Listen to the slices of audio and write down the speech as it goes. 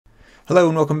Hello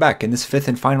and welcome back. In this fifth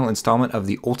and final installment of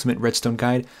the Ultimate Redstone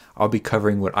Guide, I'll be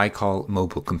covering what I call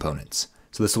mobile components.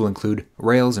 So this will include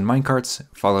Rails and minecarts,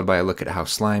 followed by a look at how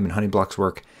slime and honey blocks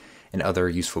work, and other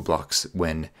useful blocks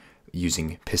when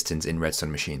using pistons in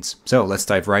redstone machines. So let's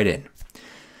dive right in.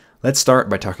 Let's start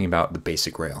by talking about the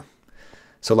basic rail.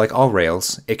 So like all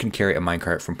rails, it can carry a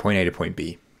minecart from point A to point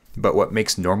B. But what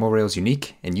makes normal rails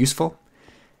unique and useful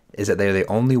is that they're the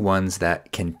only ones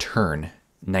that can turn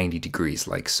 90 degrees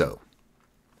like so.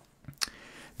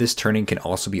 This turning can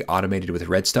also be automated with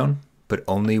redstone, but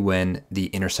only when the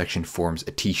intersection forms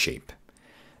a T-shape.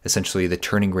 Essentially, the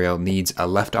turning rail needs a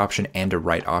left option and a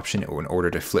right option in order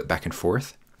to flip back and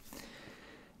forth.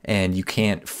 And you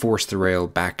can't force the rail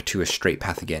back to a straight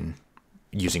path again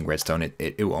using redstone.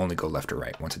 It will only go left or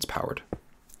right once it's powered.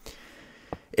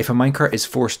 If a minecart is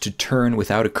forced to turn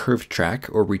without a curved track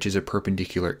or reaches a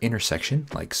perpendicular intersection,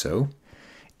 like so,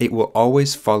 it will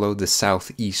always follow the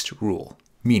southeast rule,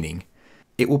 meaning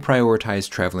it will prioritize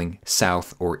traveling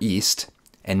south or east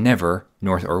and never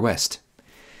north or west.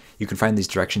 You can find these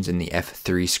directions in the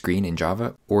F3 screen in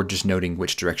Java, or just noting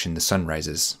which direction the sun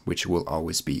rises, which will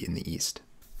always be in the east.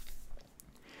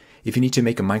 If you need to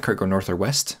make a minecart go north or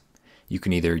west, you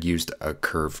can either use a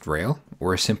curved rail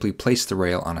or simply place the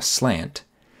rail on a slant,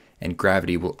 and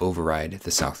gravity will override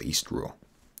the southeast rule.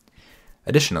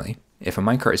 Additionally, if a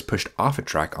minecart is pushed off a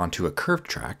track onto a curved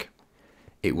track,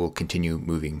 it will continue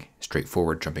moving straight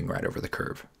forward, jumping right over the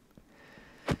curve.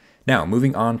 Now,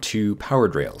 moving on to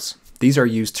powered rails. These are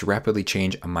used to rapidly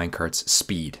change a minecart's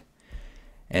speed,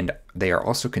 and they are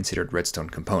also considered redstone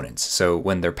components. So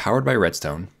when they're powered by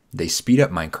redstone, they speed up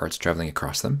minecarts traveling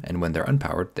across them, and when they're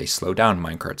unpowered, they slow down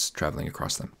minecarts traveling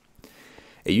across them.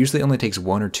 It usually only takes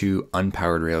one or two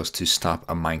unpowered rails to stop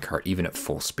a minecart even at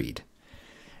full speed.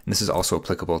 And this is also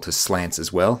applicable to slants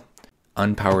as well.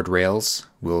 Unpowered rails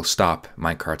will stop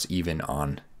minecarts even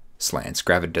on slants.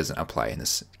 Gravity doesn't apply in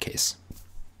this case.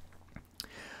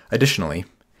 Additionally,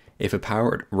 if a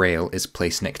powered rail is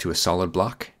placed next to a solid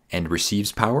block and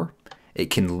receives power, it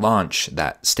can launch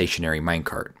that stationary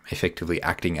minecart, effectively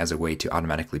acting as a way to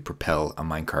automatically propel a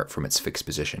minecart from its fixed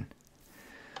position.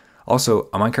 Also,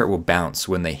 a minecart will bounce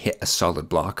when they hit a solid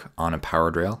block on a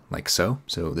powered rail, like so.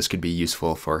 So this could be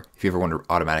useful for if you ever want to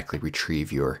automatically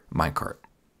retrieve your minecart.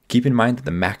 Keep in mind that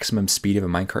the maximum speed of a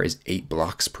minecart is 8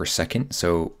 blocks per second,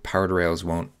 so powered rails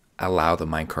won't allow the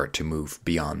minecart to move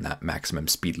beyond that maximum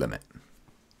speed limit.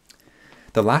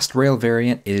 The last rail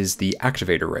variant is the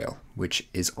Activator Rail, which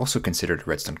is also considered a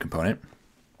redstone component.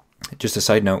 Just a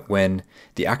side note, when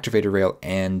the Activator Rail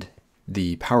and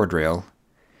the powered rail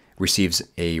receives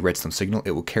a redstone signal,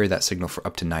 it will carry that signal for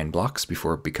up to 9 blocks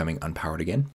before becoming unpowered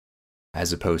again,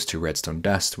 as opposed to redstone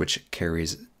dust, which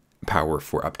carries power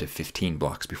for up to 15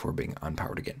 blocks before being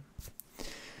unpowered again.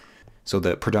 So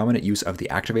the predominant use of the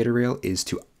Activator Rail is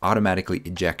to automatically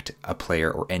eject a player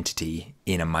or entity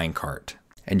in a minecart.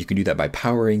 And you can do that by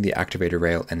powering the Activator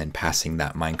Rail and then passing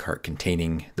that minecart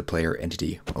containing the player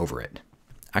entity over it.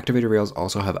 Activator Rails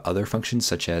also have other functions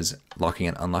such as locking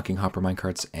and unlocking hopper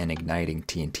minecarts and igniting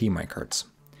TNT minecarts.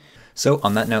 So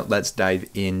on that note, let's dive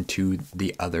into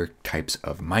the other types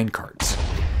of minecarts.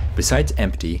 Besides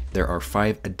empty, there are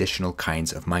 5 additional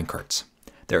kinds of minecarts.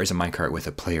 There is a minecart with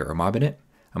a player or mob in it,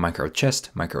 a minecart with chest,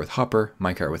 minecart with hopper,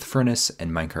 minecart with furnace,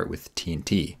 and minecart with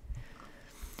TNT.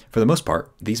 For the most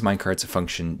part, these minecarts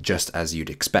function just as you'd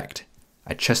expect.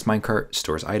 A chest minecart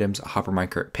stores items, a hopper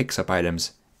minecart picks up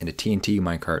items, and a TNT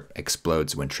minecart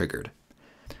explodes when triggered.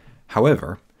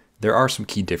 However, there are some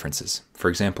key differences. For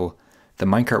example, the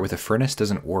minecart with a furnace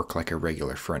doesn't work like a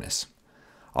regular furnace.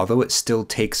 Although it still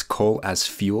takes coal as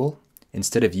fuel,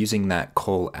 instead of using that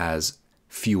coal as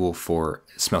fuel for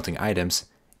smelting items,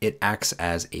 it acts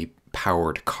as a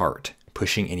powered cart,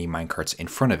 pushing any minecarts in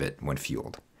front of it when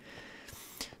fueled.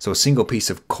 So a single piece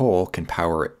of coal can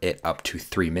power it up to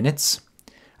 3 minutes,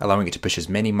 allowing it to push as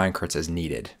many minecarts as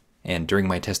needed. And during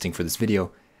my testing for this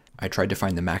video, I tried to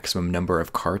find the maximum number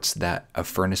of carts that a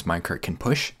furnace minecart can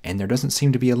push, and there doesn't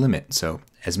seem to be a limit, so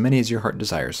as many as your heart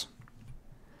desires.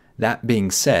 That being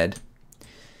said,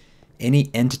 any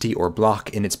entity or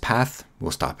block in its path will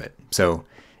stop it. So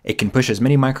it can push as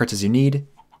many minecarts as you need,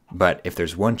 but if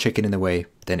there's one chicken in the way,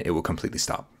 then it will completely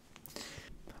stop.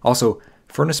 Also,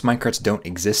 furnace minecarts don't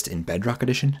exist in Bedrock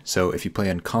Edition, so if you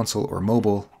play on console or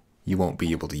mobile, you won't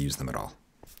be able to use them at all.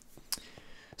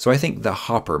 So I think the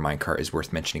hopper minecart is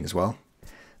worth mentioning as well.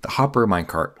 The hopper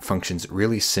minecart functions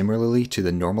really similarly to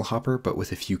the normal hopper, but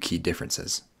with a few key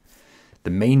differences. The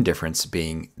main difference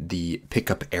being the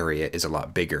pickup area is a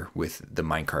lot bigger with the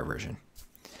minecart version.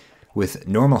 With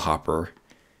normal hopper,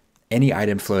 any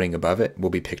item floating above it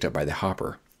will be picked up by the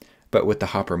hopper. But with the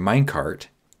hopper minecart,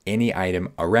 any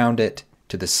item around it,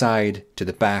 to the side, to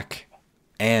the back,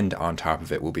 and on top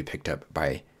of it will be picked up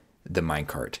by the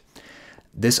minecart.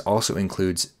 This also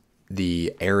includes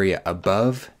the area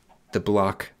above the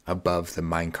block above the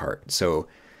minecart. So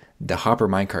the hopper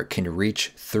minecart can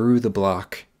reach through the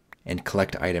block and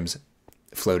collect items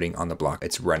floating on the block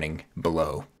it's running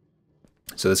below.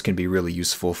 So this can be really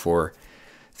useful for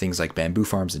things like bamboo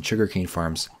farms and sugarcane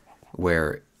farms,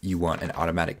 where you want an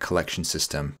automatic collection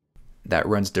system that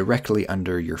runs directly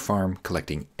under your farm,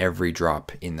 collecting every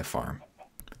drop in the farm.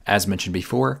 As mentioned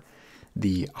before,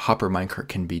 the hopper minecart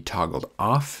can be toggled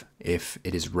off if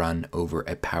it is run over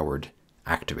a powered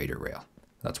activator rail.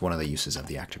 That's one of the uses of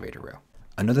the activator rail.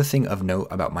 Another thing of note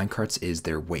about minecarts is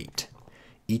their weight.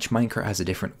 Each minecart has a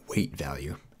different weight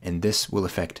value, and this will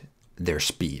affect their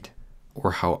speed,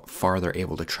 or how far they're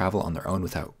able to travel on their own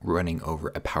without running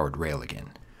over a powered rail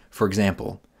again. For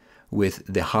example, with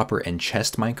the hopper and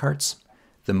chest minecarts,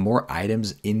 the more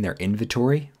items in their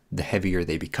inventory, the heavier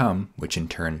they become, which in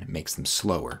turn makes them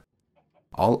slower.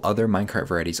 All other minecart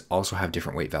varieties also have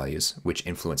different weight values, which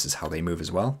influences how they move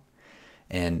as well.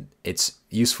 And it's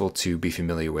useful to be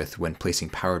familiar with when placing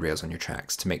powered rails on your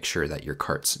tracks to make sure that your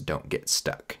carts don't get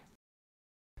stuck.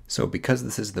 So because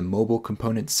this is the mobile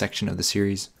components section of the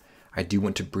series, I do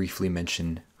want to briefly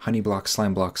mention honey blocks,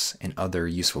 slime blocks, and other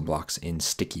useful blocks in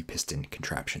sticky piston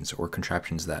contraptions, or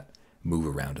contraptions that move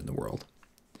around in the world.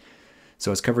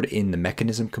 So as covered in the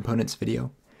mechanism components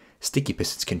video, sticky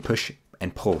pistons can push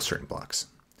and pull certain blocks.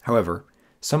 However,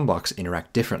 some blocks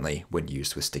interact differently when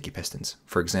used with sticky pistons.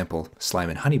 For example, slime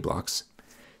and honey blocks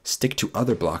stick to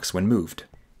other blocks when moved.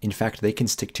 In fact, they can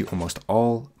stick to almost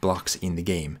all blocks in the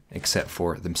game, except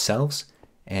for themselves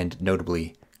and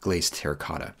notably glazed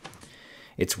terracotta.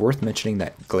 It's worth mentioning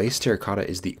that glazed terracotta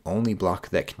is the only block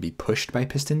that can be pushed by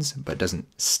pistons, but doesn't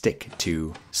stick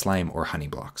to slime or honey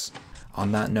blocks.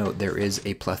 On that note, there is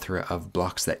a plethora of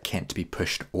blocks that can't be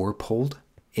pushed or pulled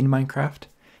in Minecraft.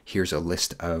 Here's a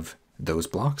list of those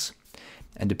blocks.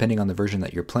 And depending on the version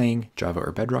that you're playing, Java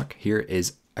or Bedrock, here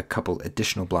is a couple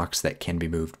additional blocks that can be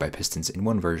moved by pistons in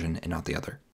one version and not the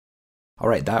other. All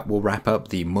right, that will wrap up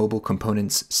the mobile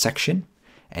components section,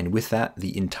 and with that,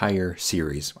 the entire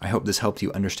series. I hope this helped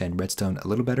you understand Redstone a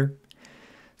little better.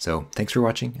 So thanks for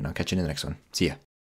watching, and I'll catch you in the next one. See ya.